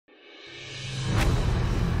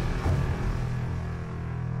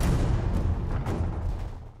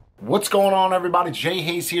What's going on, everybody? Jay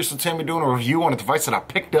Hayes here. So today we're doing a review on a device that I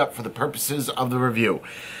picked up for the purposes of the review.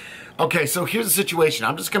 Okay, so here's the situation.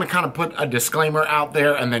 I'm just going to kind of put a disclaimer out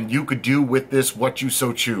there, and then you could do with this what you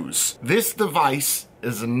so choose. This device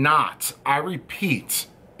is not, I repeat,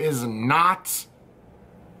 is not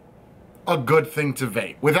a good thing to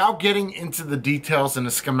vape. Without getting into the details and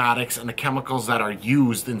the schematics and the chemicals that are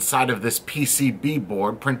used inside of this PCB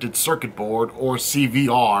board, printed circuit board, or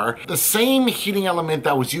CVR, the same heating element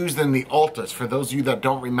that was used in the Altus, for those of you that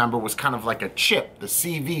don't remember, was kind of like a chip, the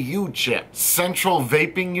CVU chip, central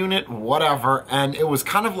vaping unit, whatever, and it was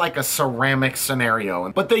kind of like a ceramic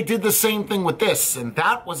scenario. But they did the same thing with this, and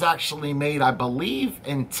that was actually made, I believe,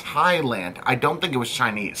 in Thailand. I don't think it was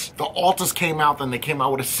Chinese. The Altus came out, then they came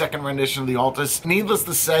out with a second rendition of the Altus. Needless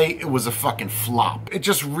to say, it was a fucking flop. It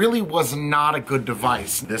just really was not a good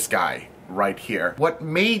device. This guy right here. What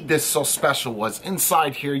made this so special was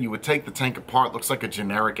inside here, you would take the tank apart. Looks like a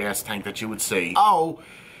generic ass tank that you would see. Oh,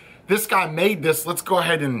 this guy made this, let's go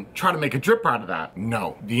ahead and try to make a drip out of that.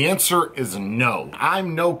 No. The answer is no.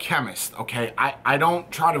 I'm no chemist, okay? I don't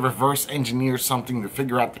try to reverse engineer something to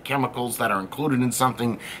figure out the chemicals that are included in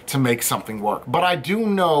something to make something work. But I do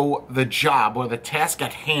know the job or the task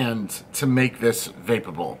at hand to make this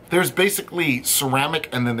vapable. There's basically ceramic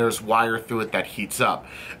and then there's wire through it that heats up.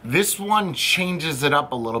 This one changes it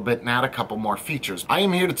up a little bit and add a couple more features. I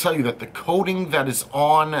am here to tell you that the coating that is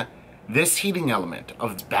on this heating element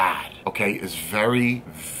of bad, okay, is very,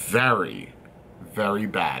 very, very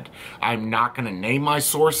bad. I'm not gonna name my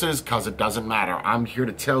sources because it doesn't matter. I'm here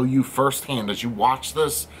to tell you firsthand as you watch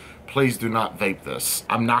this, please do not vape this.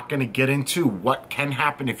 I'm not gonna get into what can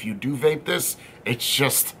happen if you do vape this. It's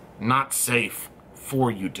just not safe for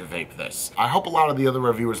you to vape this. I hope a lot of the other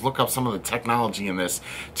reviewers look up some of the technology in this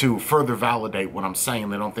to further validate what I'm saying.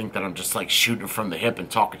 They don't think that I'm just like shooting from the hip and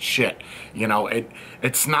talking shit. You know,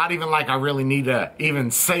 it's not even like I really need to even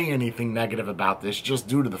say anything negative about this, just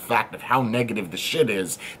due to the fact of how negative the shit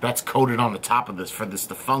is that's coated on the top of this for this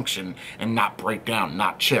to function and not break down,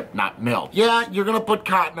 not chip, not melt. Yeah, you're gonna put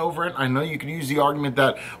cotton over it. I know you could use the argument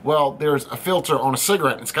that, well, there's a filter on a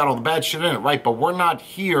cigarette and it's got all the bad shit in it, right? But we're not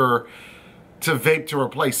here to vape to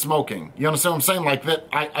replace smoking. You understand what I'm saying? Like that,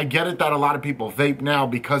 I get it that a lot of people vape now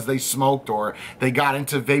because they smoked or they got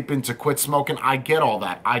into vaping to quit smoking. I get all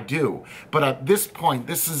that, I do. But at this point,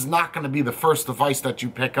 this is not gonna be the first device that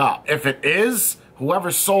you pick up. If it is,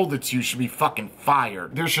 whoever sold it to you should be fucking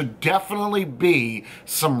fired. There should definitely be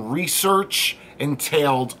some research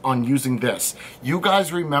entailed on using this. You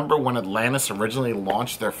guys remember when Atlantis originally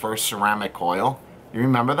launched their first ceramic coil? You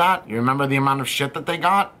remember that? You remember the amount of shit that they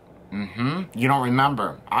got? You don't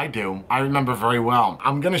remember. I do. I remember very well.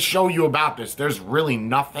 I'm gonna show you about this. There's really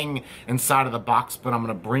nothing inside of the box, but I'm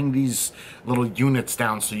gonna bring these little units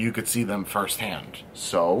down so you could see them firsthand.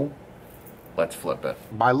 So, let's flip it.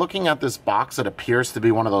 By looking at this box, it appears to be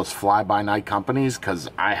one of those fly-by-night companies because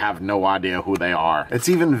I have no idea who they are. It's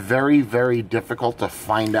even very, very difficult to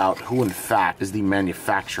find out who in fact is the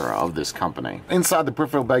manufacturer of this company. Inside the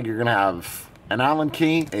peripheral bag, you're gonna have an Allen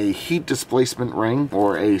key, a heat displacement ring,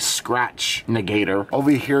 or a scratch negator.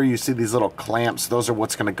 Over here you see these little clamps. Those are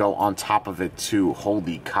what's gonna go on top of it to hold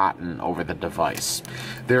the cotton over the device.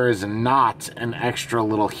 There is not an extra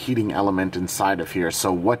little heating element inside of here,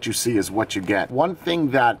 so what you see is what you get. One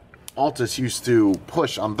thing that Altus used to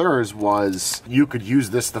push on theirs was you could use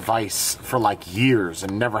this device for like years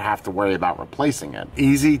and never have to worry about replacing it.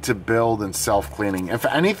 Easy to build and self-cleaning. If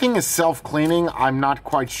anything is self-cleaning, I'm not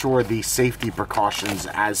quite sure the safety precautions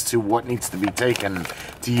as to what needs to be taken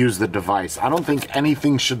to use the device. I don't think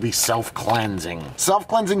anything should be self-cleansing.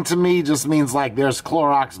 Self-cleansing to me just means like there's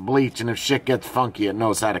Clorox bleach and if shit gets funky, it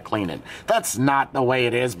knows how to clean it. That's not the way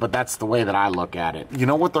it is, but that's the way that I look at it. You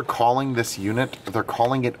know what they're calling this unit? They're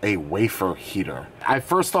calling it a wafer heater. I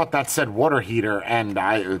first thought that said water heater and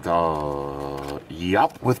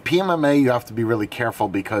yup. With PMMA, you have to be really careful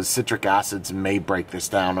because citric acids may break this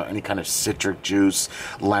down, or any kind of citric juice,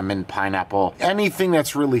 lemon, pineapple. Anything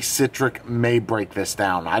that's really citric may break this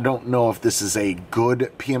down. I don't know if this is a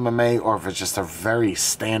good PMMA or if it's just a very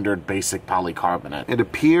standard basic polycarbonate. It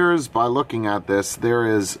appears by looking at this, there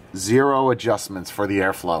is 0 adjustments for the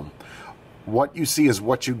airflow. What you see is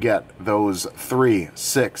what you get. Those 3,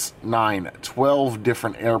 6, 9, 12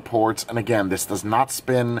 different air ports. And again, this does not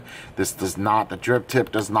spin. This does not, the drip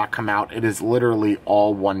tip does not come out. It is literally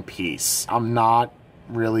all one piece. I'm not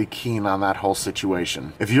really keen on that whole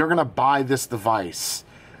situation. If you're gonna buy this device,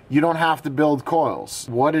 You don't have to build coils.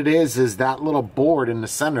 What it is that little board in the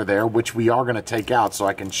center there, which we are gonna take out so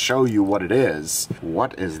I can show you what it is.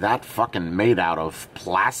 What is that fucking made out of?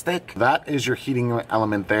 Plastic? That is your heating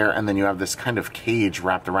element there, and then you have this kind of cage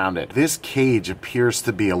wrapped around it. This cage appears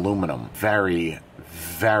to be aluminum. Very,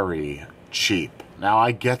 very cheap. Now,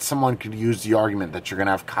 I get someone could use the argument that you're going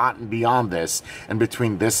to have cotton beyond this and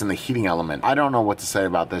between this and the heating element. I don't know what to say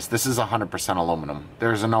about this. This is 100% aluminum.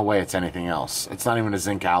 There's no way it's anything else. It's not even a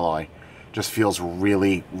zinc alloy. Just feels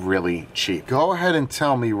really, really cheap. Go ahead and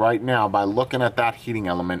tell me right now, by looking at that heating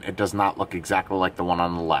element, it does not look exactly like the one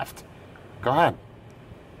on the left. Go ahead.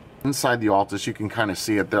 Inside the Altus, you can kind of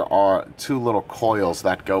see it. There are two little coils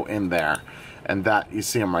that go in there, and that, you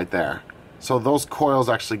see them right there. So those coils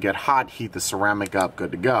actually get hot, heat the ceramic up, good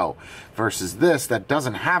to go. Versus this, that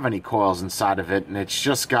doesn't have any coils inside of it, and it's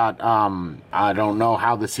just got, I don't know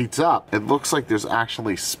how this heats up. It looks like there's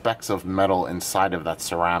actually specks of metal inside of that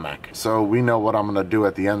ceramic. So we know what I'm gonna do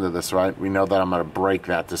at the end of this, right? We know that I'm gonna break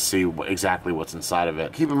that to see exactly what's inside of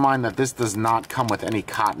it. Keep in mind that this does not come with any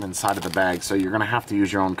cotton inside of the bag, so you're gonna have to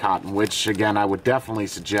use your own cotton, which again, I would definitely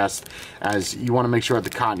suggest, as you wanna make sure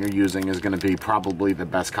that the cotton you're using is gonna be probably the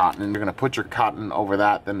best cotton. And you're gonna put your cotton over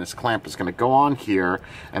that, then this clamp is gonna go on here,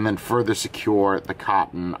 and then further secure the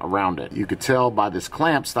cotton around it. You could tell by this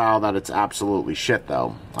clamp style that it's absolutely shit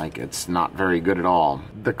though. Like, it's not very good at all.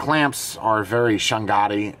 The clamps are very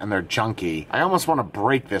shungati and they're junky. I almost want to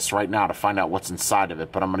break this right now to find out what's inside of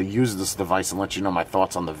it, but I'm going to use this device and let you know my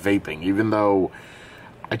thoughts on the vaping, even though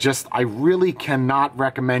I really cannot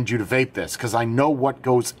recommend you to vape this because I know what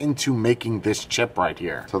goes into making this chip right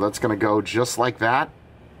here. So that's going to go just like that.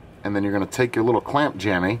 And then you're going to take your little clamp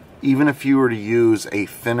jammy. Even if you were to use a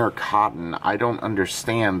thinner cotton, I don't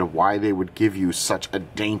understand why they would give you such a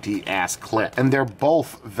dainty ass clip. And they're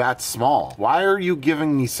both that small. Why are you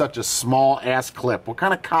giving me such a small ass clip? What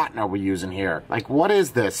kind of cotton are we using here? Like, what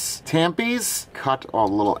is this? Tampies? Cut all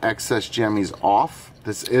the little excess jammies off.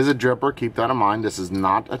 This is a dripper, keep that in mind. This is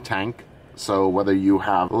not a tank. So whether you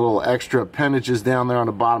have a little extra appendages down there on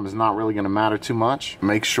the bottom is not really going to matter too much.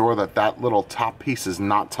 Make sure that that little top piece is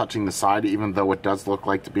not touching the side, even though it does look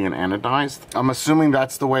like to be an anodized. I'm assuming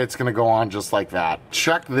that's the way it's going to go on, just like that.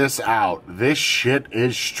 Check this out. This shit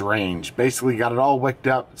is strange. Basically got it all wicked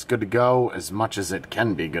up. It's good to go, as much as it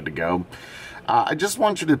can be good to go. I just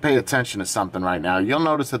want you to pay attention to something right now. You'll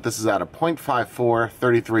notice that this is at a 0.54,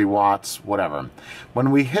 33 watts, whatever. When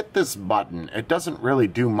we hit this button, it doesn't really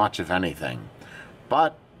do much of anything.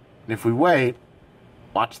 But if we wait,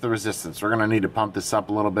 watch the resistance. We're going to need to pump this up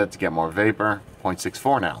a little bit to get more vapor.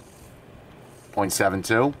 0.64 now.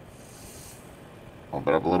 0.72. Pump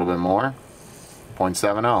it up a little bit more.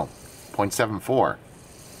 0.70. 0.74.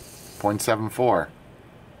 0.74.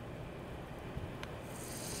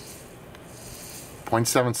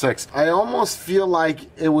 0.76. I almost feel like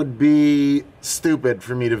it would be stupid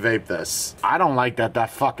for me to vape this. I don't like that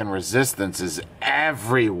that fucking resistance is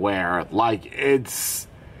everywhere. Like, it's...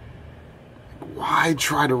 Why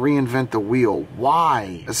try to reinvent the wheel?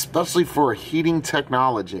 Why? Especially for a heating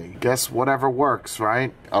technology. Guess whatever works,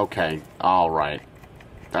 right? Okay, alright.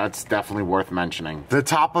 That's definitely worth mentioning. The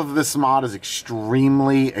top of this mod is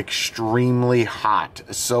extremely, extremely hot.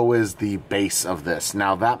 So is the base of this.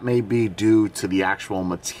 Now that may be due to the actual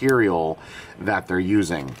material that they're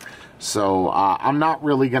using. So I'm not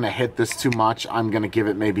really going to hit this too much. I'm going to give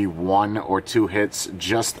it maybe 1 or 2 hits,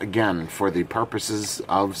 just again for the purposes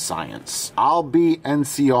of science. I'll be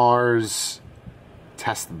NCR's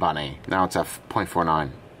test bunny. Now it's at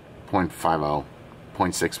 0.49, 0.50,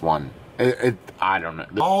 0.61. I don't know.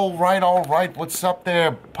 All right. What's up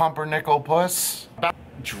there, Pumpernickel Puss?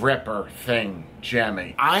 Dripper thing,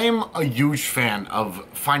 jammy. I'm a huge fan of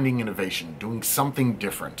finding innovation, doing something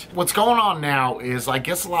different. What's going on now is I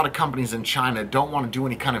guess a lot of companies in China don't want to do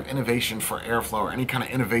any kind of innovation for airflow or any kind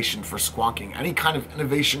of innovation for squonking, any kind of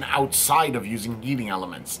innovation outside of using heating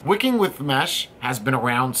elements. Wicking with mesh has been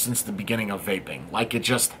around since the beginning of vaping, like it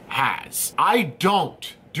just has. I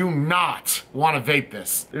do not want to vape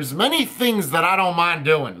this. There's many things that I don't mind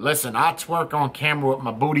doing. Listen, I twerk on camera with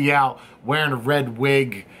my booty out, wearing a red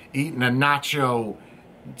wig, eating a nacho,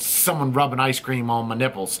 someone rubbing ice cream on my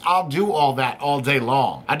nipples. I'll do all that all day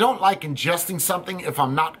long. I don't like ingesting something if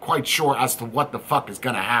I'm not quite sure as to what the fuck is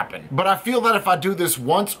gonna happen. But I feel that if I do this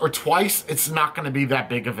once or twice, it's not gonna be that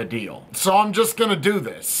big of a deal. So I'm just gonna do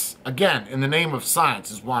this. Again, in the name of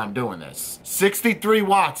science is why I'm doing this. 63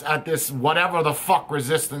 watts at this whatever the fuck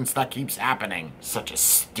resistance that keeps happening. Such a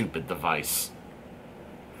stupid device.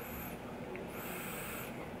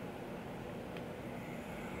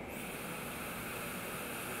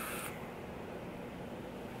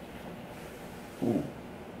 Ooh.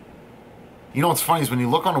 You know what's funny is when you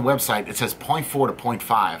look on a website, it says 0.4 to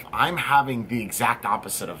 0.5. I'm having the exact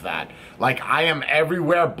opposite of that. Like, I am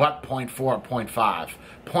everywhere but 0.4 or 0.5.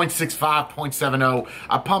 0.65, 0.70.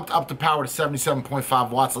 I pumped up the power to 77.5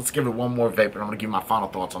 watts. Let's give it one more vape, and I'm going to give you my final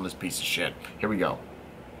thoughts on this piece of shit. Here we go.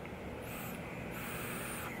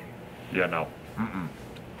 Yeah, no.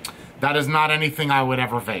 That is not anything I would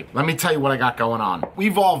ever vape. Let me tell you what I got going on.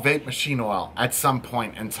 We've all vaped machine oil at some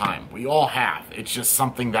point in time. We all have. It's just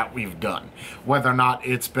something that we've done. Whether or not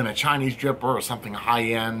it's been a Chinese dripper or something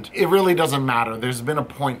high-end, it really doesn't matter. There's been a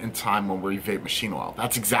point in time when we vape machine oil.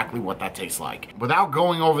 That's exactly what that tastes like. Without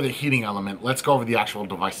going over the heating element, let's go over the actual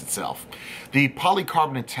device itself. The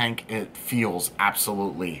polycarbonate tank, it feels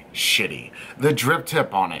absolutely shitty. The drip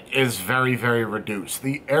tip on it is very, very reduced.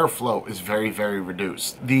 The airflow is very, very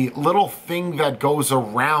reduced. The little thing that goes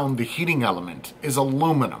around the heating element is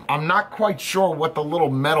aluminum. I'm not quite sure what the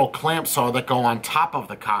little metal clamps are that go on top of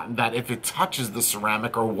the cotton, that if it touches the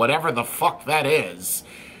ceramic or whatever the fuck that is,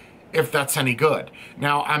 if that's any good.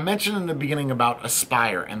 Now, I mentioned in the beginning about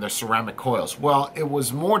Aspire and the ceramic coils. Well, it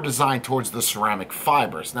was more designed towards the ceramic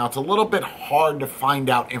fibers. Now, it's a little bit hard to find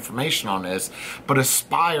out information on this, but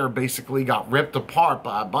Aspire basically got ripped apart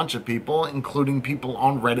by a bunch of people, including people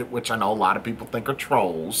on Reddit, which I know a lot of people think are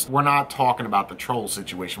trolls. We're not talking about the troll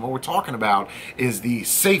situation. What we're talking about is the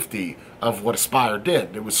safety of what Aspire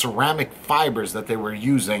did. It was ceramic fibers that they were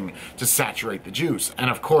using to saturate the juice. And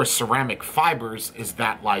of course, ceramic fibers is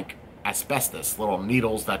that like asbestos, little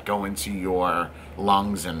needles that go into your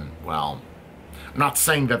lungs. And well, I'm not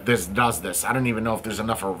saying that this does this. I don't even know if there's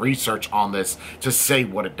enough research on this to say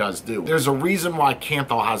what it does do. There's a reason why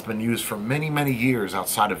Kanthal has been used for many, many years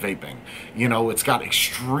outside of vaping. You know, it's got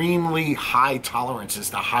extremely high tolerances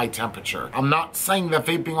to high temperature. I'm not saying that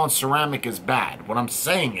vaping on ceramic is bad. What I'm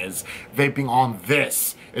saying is vaping on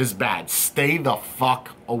this is bad. Stay the fuck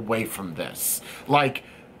away from this. Like,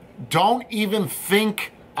 don't even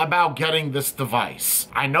think about getting this device.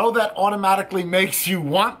 I know that automatically makes you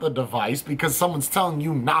want the device because someone's telling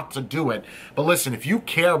you not to do it. But listen, if you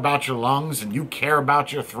care about your lungs and you care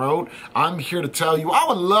about your throat, I'm here to tell you, I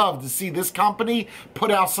would love to see this company put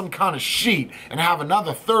out some kind of sheet and have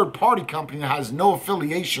another third-party company that has no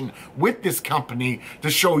affiliation with this company to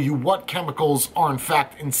show you what chemicals are in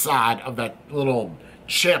fact inside of that little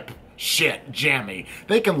chip. Shit, jammy.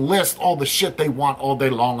 They can list all the shit they want all day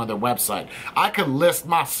long on their website. I could list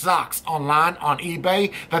my socks online on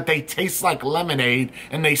eBay that they taste like lemonade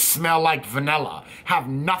and they smell like vanilla. Have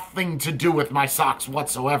nothing to do with my socks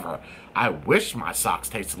whatsoever. I wish my socks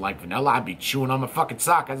tasted like vanilla. I'd be chewing on my fucking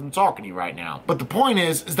sock as I'm talking to you right now. But the point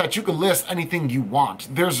is that you can list anything you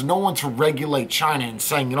want. There's no one to regulate China and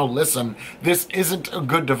saying, you know, listen, this isn't a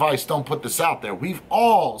good device. Don't put this out there. We've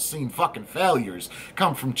all seen fucking failures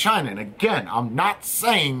come from China. And again, I'm not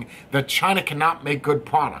saying that China cannot make good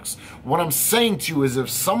products. What I'm saying to you is if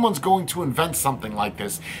someone's going to invent something like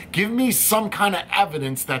this, give me some kind of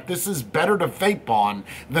evidence that this is better to vape on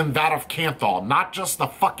than that of Kanthal, not just a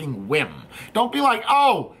fucking whim. Don't be like,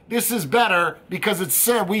 oh, this is better because it's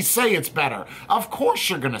said we say it's better. Of course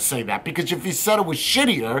you're gonna say that, because if you said it was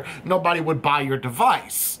shittier, nobody would buy your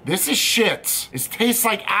device. This is shit. It tastes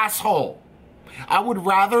like asshole. I would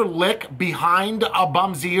rather lick behind a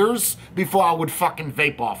bum's ears before I would fucking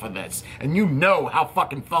vape off of this. And you know how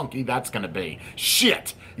fucking funky that's gonna be.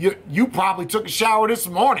 Shit. You probably took a shower this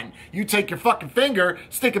morning. You take your fucking finger,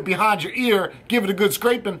 stick it behind your ear, give it a good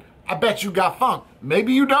scraping. I bet you got funk.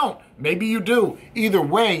 Maybe you don't. Maybe you do. Either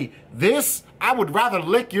way, this, I would rather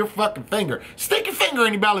lick your fucking finger. Stick your finger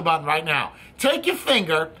in your belly button right now. Take your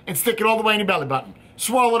finger and stick it all the way in your belly button.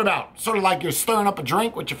 Swirl it about. Sort of like you're stirring up a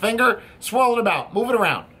drink with your finger. Swirl it about. Move it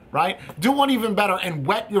around, right? Do one even better and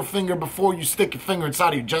wet your finger before you stick your finger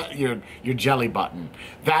inside of your jelly button.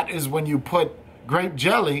 That is when you put grape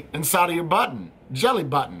jelly inside of your button. Jelly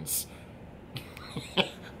buttons.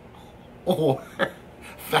 Or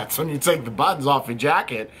that's when you take the buttons off your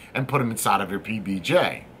jacket and put them inside of your PBJ.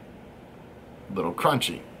 A little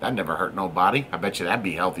crunchy. That never hurt nobody. I bet you that'd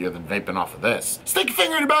be healthier than vaping off of this. Stick your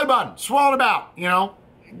finger in your belly button. Swirl it about, you know.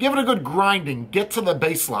 Give it a good grinding. Get to the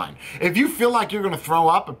baseline. If you feel like you're going to throw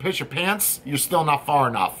up and piss your pants, you're still not far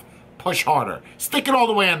enough. Push harder. Stick it all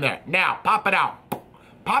the way in there. Now, pop it out.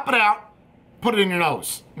 Pop it out. Put it in your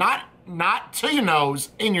nose. Not to your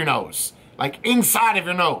nose, in your nose. Like inside of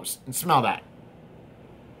your nose. And smell that.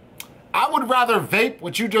 I would rather vape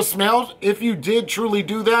what you just smelled. If you did truly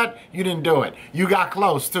do that, you didn't do it. You got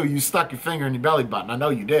close too. You stuck your finger in your belly button. I know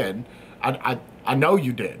you did. I know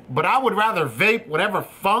you did. But I would rather vape whatever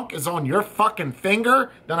funk is on your fucking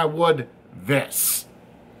finger than I would this.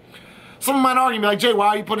 Someone might argue and be like, Jay, why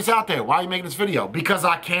are you putting this out there? Why are you making this video? Because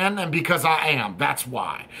I can and because I am. That's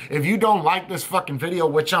why. If you don't like this fucking video,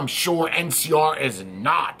 which I'm sure NCR is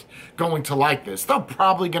not going to like this, they're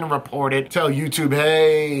probably going to report it, tell YouTube,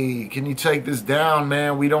 hey, can you take this down,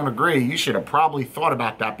 man? We don't agree. You should have probably thought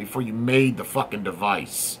about that before you made the fucking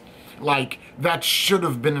device. Like, that should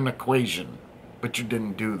have been an equation, but you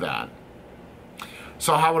didn't do that.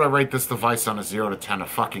 So how would I rate this device on a 0 to 10? A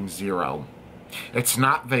fucking 0. It's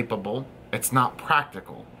not vapable. It's not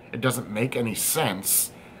practical. It doesn't make any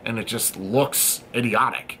sense, and it just looks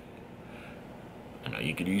idiotic. I know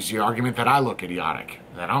you could use the argument that I look idiotic,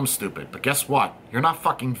 that I'm stupid, but guess what? You're not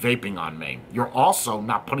fucking vaping on me. You're also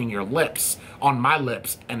not putting your lips on my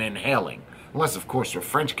lips and inhaling. Unless, of course, you're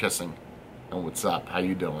French kissing. Oh, what's up? How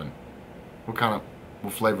you doing?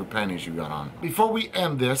 What flavored panties you got on? Before we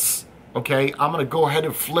end this, okay, I'm going to go ahead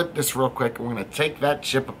and flip this real quick. We're going to take that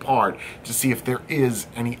chip apart to see if there is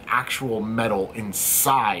any actual metal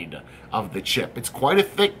inside of the chip. It's quite a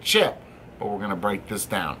thick chip, but we're going to break this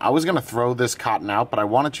down. I was going to throw this cotton out, but I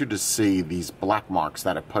wanted you to see these black marks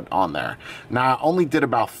that I put on there. Now, I only did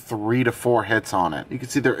about 3 to 4 hits on it. You can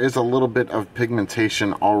see there is a little bit of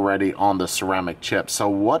pigmentation already on the ceramic chip. So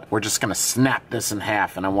what? We're just going to snap this in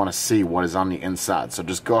half, and I want to see what is on the inside. So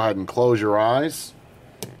just go ahead and close your eyes.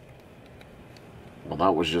 Well,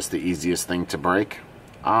 that was just the easiest thing to break.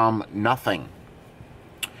 Nothing.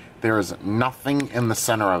 There is nothing in the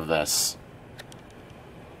center of this.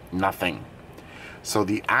 Nothing. So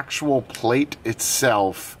the actual plate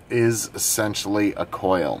itself is essentially a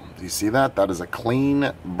coil. Do you see that? That is a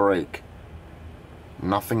clean break.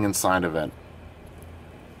 Nothing inside of it.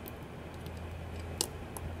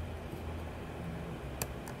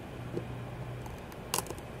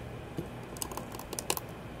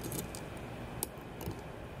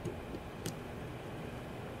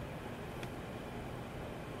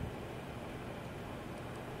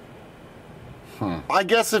 I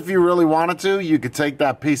guess if you really wanted to, you could take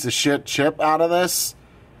that piece of shit chip out of this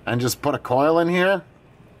and just put a coil in here.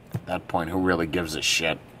 At that point, who really gives a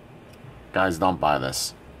shit? Guys, don't buy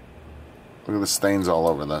this. Look at the stains all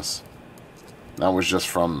over this. That was just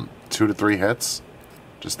from 2 to 3 hits.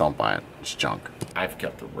 Just don't buy it. It's junk. I've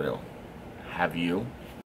kept it real. Have you?